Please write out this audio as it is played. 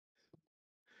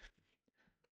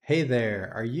Hey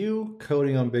there, are you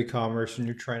coding on BigCommerce and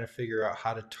you're trying to figure out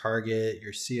how to target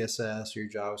your CSS or your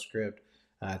JavaScript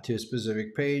to a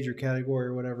specific page or category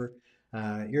or whatever?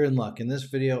 You're in luck. In this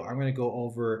video, I'm going to go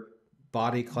over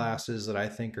body classes that I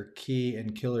think are key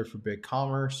and killer for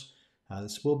BigCommerce.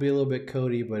 This will be a little bit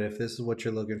codey, but if this is what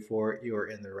you're looking for, you are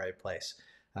in the right place.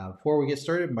 Before we get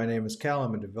started, my name is Cal.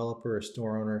 I'm a developer, a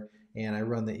store owner, and I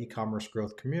run the e-commerce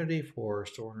growth community for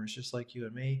store owners just like you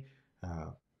and me.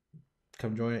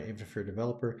 Come join it even if you're a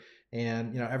developer.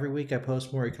 And every week I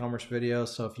post more e-commerce videos.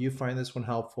 So if you find this one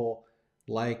helpful,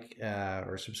 like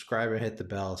or subscribe and hit the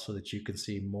bell so that you can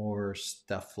see more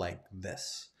stuff like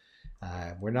this.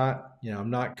 We're not,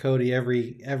 I'm not Cody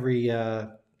every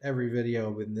video.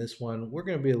 But in this one, we're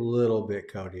going to be a little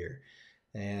bit codier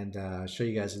and show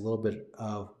you guys a little bit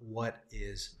of what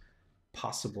is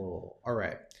possible. All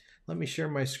right, let me share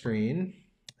my screen.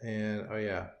 And oh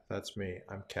yeah, that's me.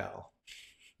 I'm Cal.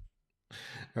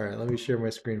 All right, let me share my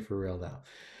screen for real now.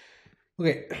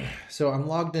 Okay, so I'm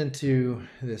logged into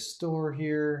this store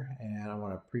here and I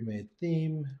want a pre-made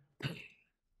theme. I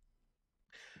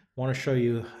want to show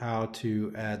you how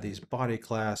to add these body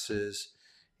classes.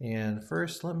 And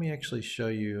first, let me actually show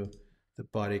you the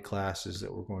body classes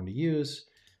that we're going to use.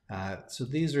 So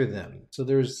these are them. So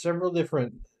there's several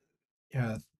different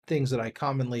uh, things that I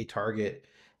commonly target,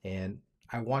 and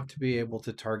I want to be able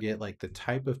to target like the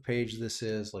type of page this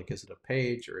is. Like, is it a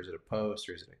page or is it a post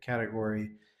or is it a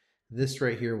category? This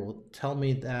right here will tell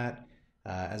me that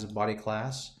as a body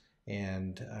class,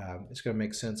 and it's going to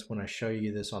make sense when I show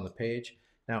you this on the page.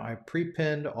 Now, I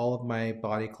pre-pinned all of my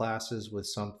body classes with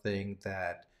something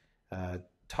that uh,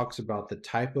 talks about the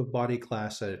type of body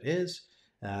class that it is.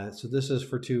 So this is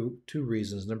for two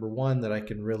reasons. Number one, that I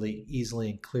can really easily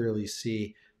and clearly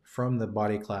see from the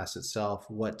body class itself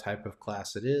what type of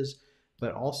class it is,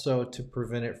 but also to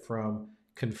prevent it from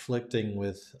conflicting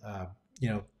with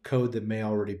code that may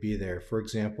already be there. For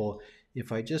example,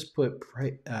 if I just put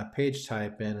page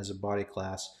type in as a body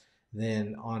class,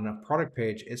 then on a product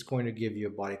page, it's going to give you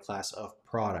a body class of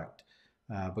product.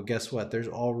 But guess what? There's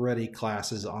already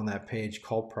classes on that page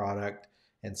called product.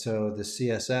 And so the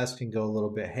CSS can go a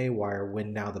little bit haywire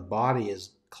when now the body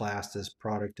is classed as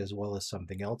product as well as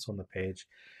something else on the page.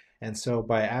 And so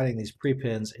by adding these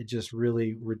prepins, it just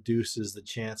really reduces the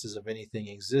chances of anything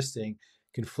existing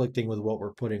conflicting with what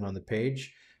we're putting on the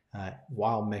page,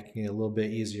 while making it a little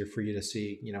bit easier for you to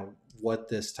see, what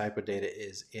this type of data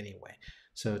is anyway.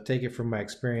 So take it from my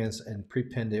experience and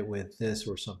prepend it with this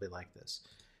or something like this.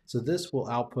 So this will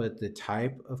output the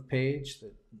type of page,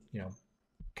 that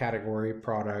category,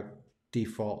 product,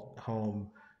 default, home,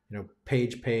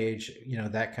 page,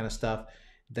 that kind of stuff.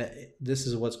 That this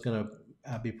is what's going to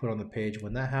be put on the page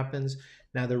when that happens.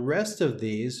 Now the rest of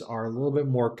these are a little bit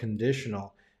more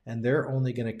conditional, and they're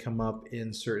only going to come up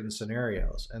in certain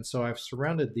scenarios. And so I've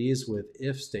surrounded these with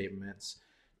if statements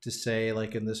to say,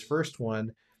 like in this first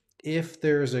one, if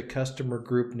there's a customer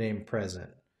group name present,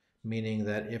 meaning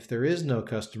that if there is no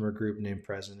customer group name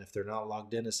present, if they're not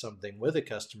logged into something with a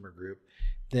customer group,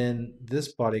 then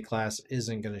this body class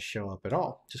isn't going to show up at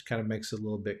all. Just kind of makes it a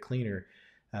little bit cleaner.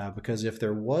 Because if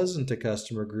there wasn't a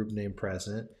customer group name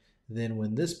present, then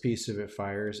when this piece of it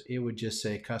fires, it would just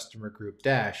say customer group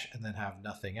dash and then have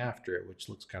nothing after it, which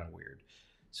looks kind of weird.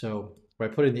 So by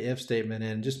putting the if statement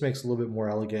in, it just makes it a little bit more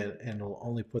elegant, and it'll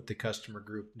only put the customer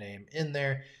group name in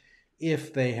there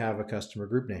if they have a customer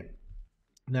group name.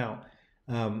 Now,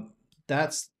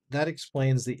 that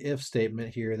explains the if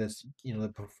statement here. That's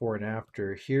the before and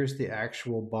after. Here's the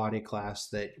actual body class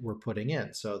that we're putting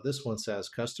in. So this one says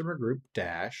customer group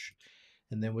dash,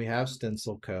 and then we have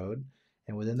stencil code,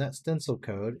 and within that stencil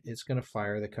code, it's going to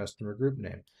fire the customer group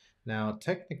name. Now,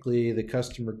 technically, the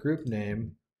customer group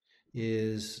name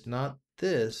is not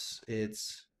this;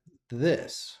 it's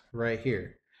this right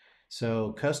here.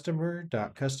 So customer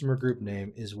group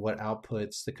name is what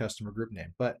outputs the customer group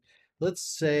name. But let's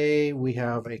say we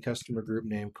have a customer group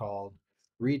name called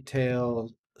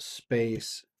retail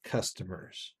space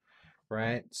customers,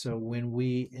 right? So when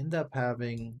we end up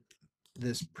having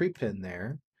this prepin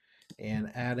there and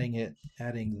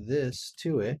adding this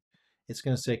to it, it's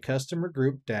going to say customer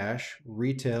group dash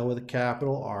retail with a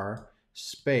capital R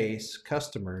space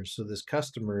customers. So this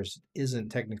customers isn't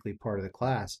technically part of the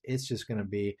class. It's just going to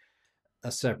be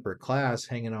a separate class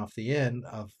hanging off the end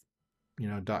of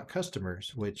dot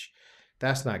customers, which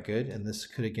that's not good. And this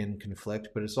could again conflict,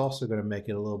 but it's also going to make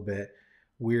it a little bit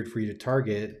weird for you to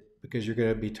target, because you're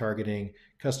going to be targeting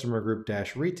customer group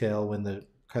dash retail when the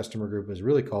customer group is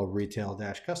really called retail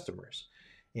dash customers.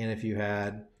 And if you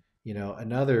had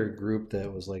another group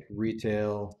that was like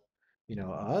retail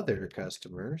other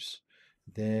customers,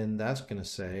 then that's going to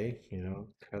say,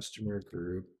 customer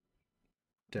group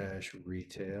dash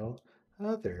retail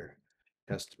other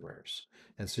customers.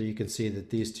 And so you can see that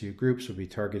these two groups will be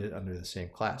targeted under the same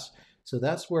class. So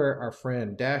that's where our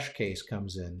friend dash case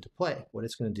comes into play. What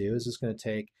it's going to do is it's going to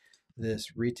take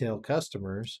this retail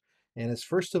customers and it's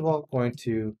first of all going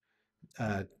to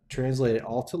translate it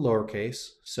all to lowercase.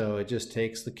 So it just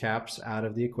takes the caps out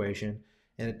of the equation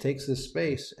and it takes this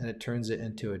space and it turns it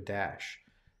into a dash.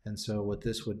 And so what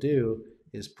this would do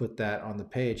is put that on the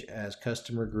page as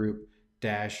customer group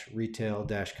dash retail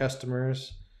dash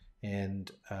customers.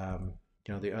 And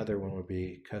the other one would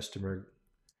be customer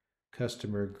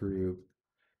group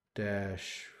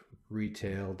dash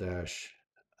retail dash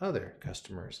other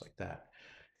customers like that.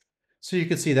 So you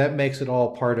can see that makes it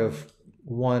all part of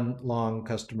one long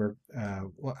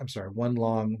one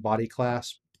long body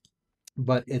class,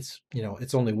 but it's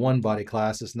only one body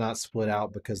class. It's not split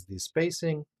out because the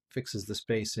spacing fixes the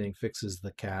spacing, fixes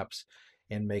the caps,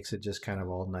 and makes it just kind of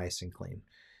all nice and clean.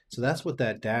 So that's what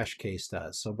that dash case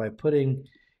does. So by putting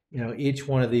each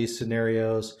one of these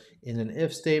scenarios in an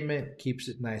if statement, keeps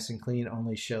it nice and clean,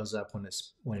 only shows up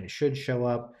when it should show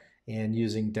up, and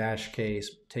using dash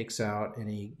case takes out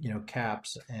any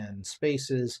caps and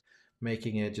spaces,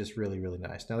 making it just really, really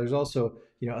nice. Now there's also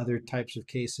other types of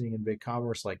casing in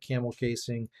BigCommerce like camel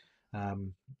casing.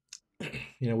 Um,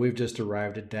 we've just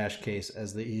arrived at dash case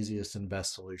as the easiest and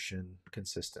best solution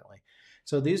consistently.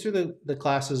 So these are the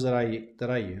classes that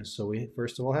I use. So we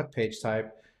first of all have page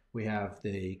type. We have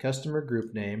the customer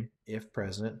group name if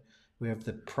present. We have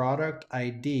the product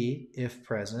ID if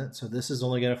present. So this is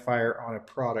only going to fire on a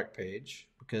product page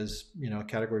because a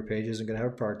category page isn't going to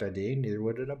have a product ID. Neither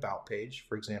would an about page,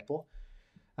 for example.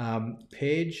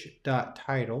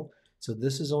 Page.title. So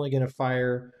this is only going to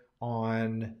fire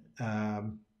on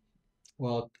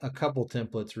a couple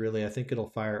templates really. I think it'll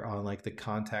fire on like the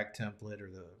contact template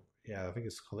I think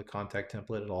it's called the contact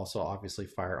template. It'll also obviously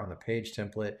fire on the page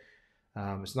template.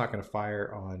 It's not going to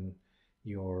fire on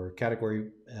your category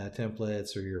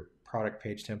templates or your product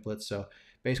page templates. So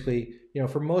basically,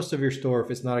 for most of your store, if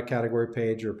it's not a category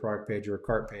page or a product page or a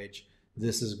cart page,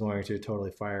 this is going to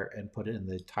totally fire and put it in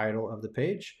the title of the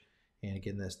page. And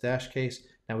again, this dash case.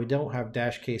 Now we don't have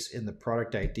dash case in the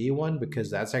product ID one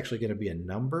because that's actually going to be a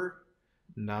number,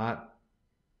 not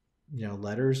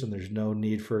letters, and there's no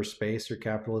need for space or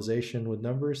capitalization with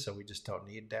numbers, so we just don't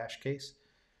need dash case.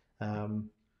 Um,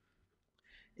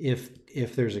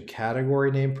 if there's a category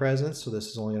name present, so this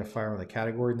is only going to fire on the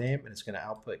category name, and it's going to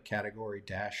output category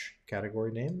dash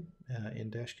category name in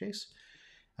dash case.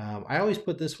 I always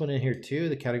put this one in here too,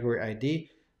 the category ID.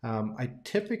 I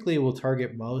typically will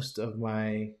target most of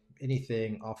my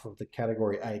anything off of the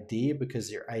category ID because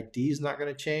your ID is not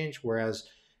going to change, whereas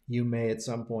you may at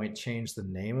some point change the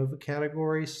name of a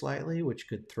category slightly, which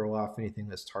could throw off anything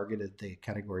that's targeted the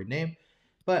category name.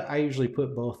 But I usually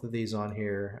put both of these on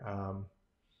here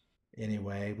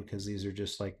anyway because these are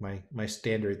just like my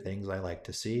standard things I like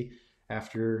to see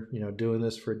after doing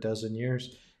this for a dozen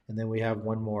years. And then we have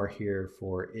one more here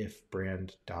for if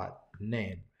brand dot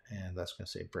name, and that's going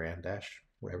to say brand dash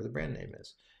whatever the brand name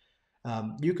is.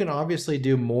 You can obviously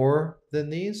do more than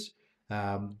these.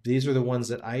 These are the ones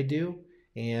that I do.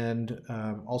 And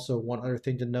also one other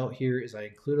thing to note here is I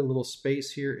include a little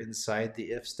space here inside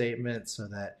the if statement so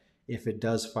that if it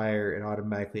does fire, it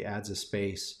automatically adds a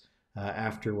space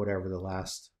after whatever the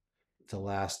last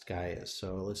guy is.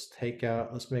 So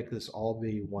let's make this all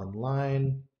be one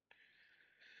line.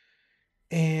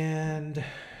 And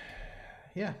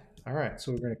yeah, all right.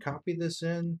 So we're going to copy this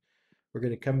in. We're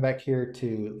going to come back here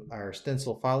to our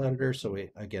stencil file editor. So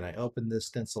I opened this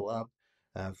stencil up.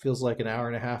 Feels like an hour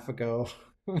and a half ago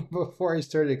before I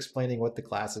started explaining what the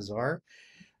classes are.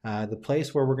 The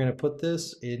place where we're going to put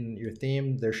this in your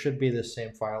theme, there should be the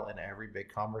same file in every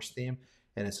BigCommerce theme,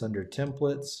 and it's under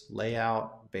templates,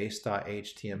 layout,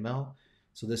 base.html.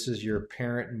 So this is your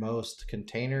parent most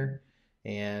container,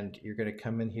 and you're going to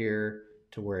come in here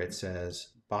to where it says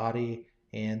body,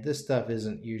 and this stuff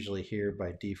isn't usually here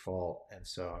by default, and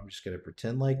so I'm just going to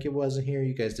pretend like it wasn't here.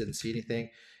 You guys didn't see anything,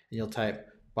 and you'll type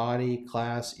body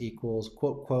class equals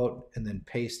quote quote, and then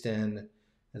paste in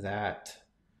that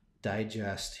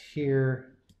digest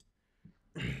here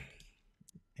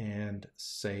and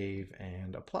save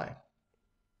and apply.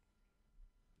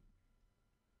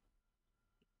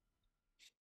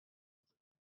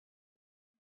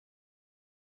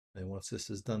 And once this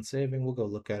is done saving, we'll go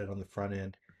look at it on the front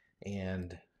end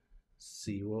and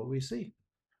see what we see.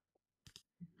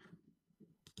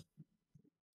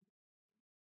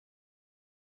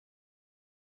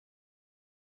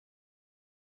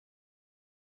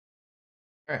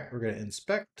 All right, we're going to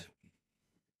inspect.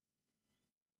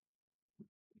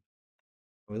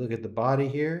 We look at the body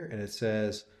here and it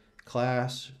says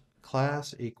class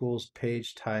class equals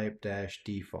page type dash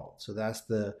default. So that's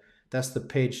the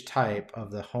page type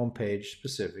of the home page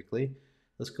specifically.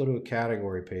 Let's go to a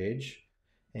category page.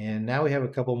 And now we have a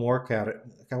couple more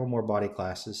body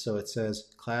classes. So it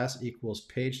says class equals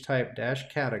page type dash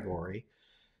category.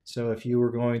 So if you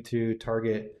were going to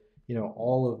target,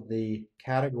 all of the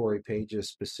category pages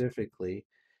specifically,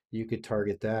 you could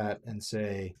target that and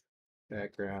say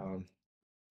background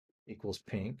equals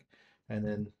pink. And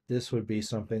then this would be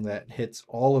something that hits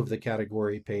all of the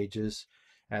category pages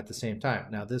at the same time.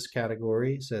 Now this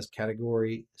category says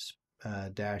category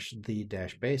dash the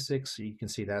dash basics. So you can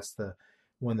see that's the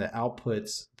one that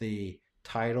outputs the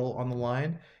title on the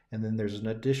line. And then there's an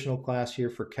additional class here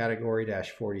for category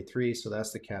dash 43. So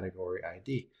that's the category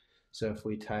ID. So if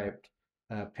we typed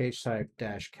page type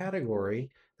dash category,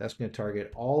 that's going to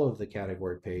target all of the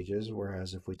category pages,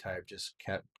 whereas if we type just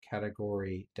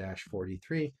category dash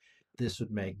 43, this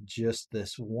would make just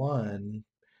this one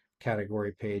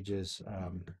category page's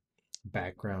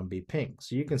background be pink.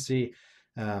 So you can see,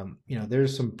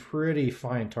 there's some pretty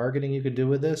fine targeting you could do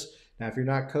with this. Now, if you're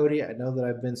not Cody, I know that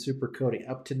I've been super Cody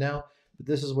up to now, but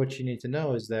this is what you need to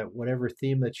know is that whatever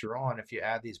theme that you're on, if you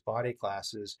add these body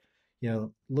classes,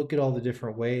 look at all the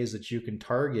different ways that you can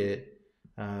target,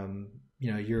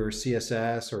 your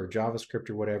CSS or JavaScript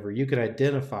or whatever. You could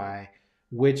identify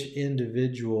which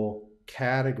individual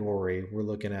category we're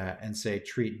looking at and say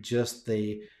treat just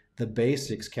the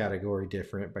basics category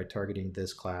different by targeting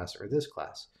this class or this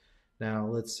class. Now,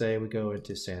 let's say we go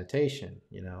into sanitation,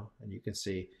 and you can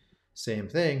see same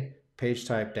thing, page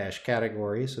type dash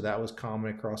category. So that was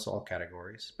common across all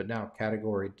categories. But now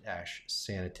category dash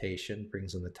sanitation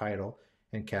brings in the title,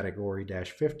 and category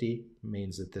dash 50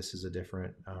 means that this is a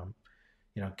different,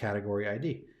 category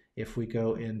ID. If we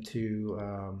go into,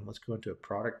 let's go into a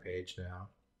product page now.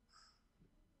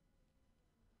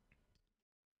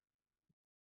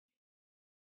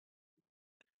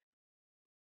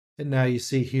 And now you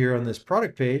see here on this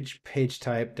product page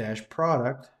type dash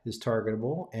product is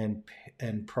targetable, and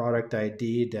product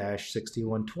ID dash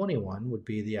 6121 would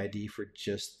be the ID for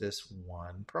just this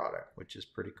one product, which is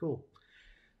pretty cool.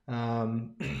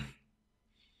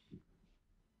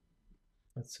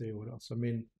 Let's see what else. I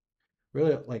mean,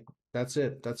 really, like that's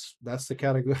it. That's the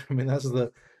category. I mean, that's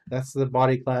the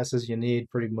body classes you need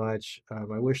pretty much.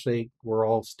 I wish they were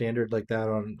all standard like that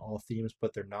on all themes,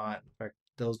 but they're not. In fact,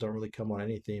 those don't really come on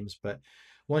any themes. But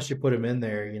once you put them in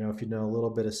there, if you know a little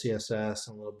bit of CSS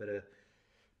and a little bit of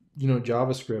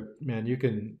JavaScript, man, you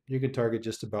can target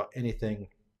just about anything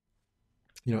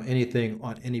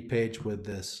on any page with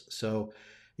this. So,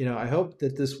 I hope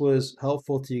that this was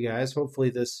helpful to you guys. Hopefully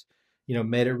this,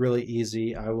 made it really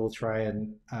easy. I will try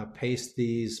and paste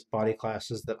these body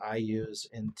classes that I use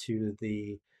into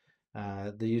the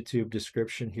YouTube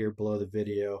description here below the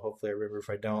video. Hopefully I remember. If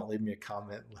I don't, leave me a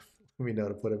comment. Let me know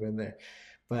to put them in there.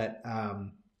 But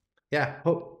yeah,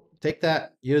 take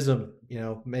that, use them,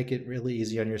 make it really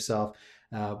easy on yourself.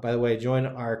 By the way, join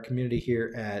our community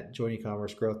here at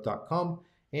joinecommercegrowth.com.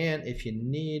 And if you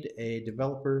need a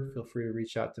developer, feel free to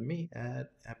reach out to me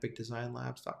at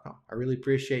epicdesignlabs.com. I really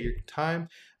appreciate your time.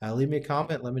 Leave me a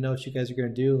comment. Let me know what you guys are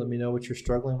going to do. Let me know what you're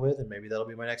struggling with, and maybe that'll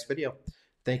be my next video.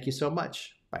 Thank you so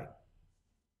much. Bye.